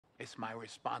It's my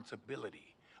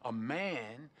responsibility. A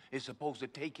man is supposed to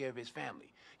take care of his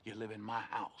family. You live in my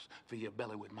house, fill your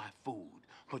belly with my food,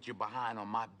 put your behind on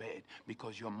my bed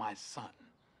because you're my son.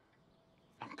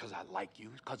 Not because I like you,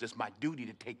 because it's my duty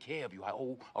to take care of you. I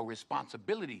owe a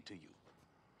responsibility to you.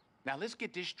 Now, let's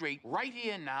get this straight right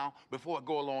here and now before I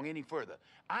go along any further.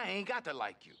 I ain't got to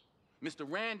like you. Mr.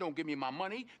 Rand don't give me my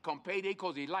money come payday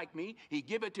because he like me. He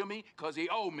give it to me because he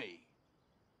owe me.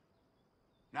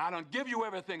 Now, I don't give you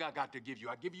everything I got to give you.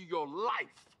 I give you your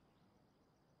life.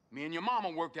 Me and your mama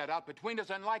worked that out between us,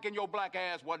 and liking your black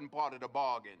ass wasn't part of the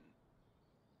bargain.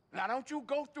 Now, don't you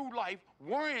go through life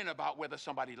worrying about whether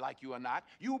somebody like you or not.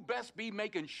 You best be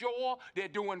making sure they're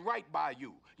doing right by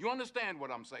you. You understand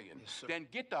what I'm saying? Yes, sir. Then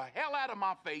get the hell out of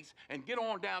my face and get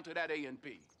on down to that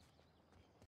A&P.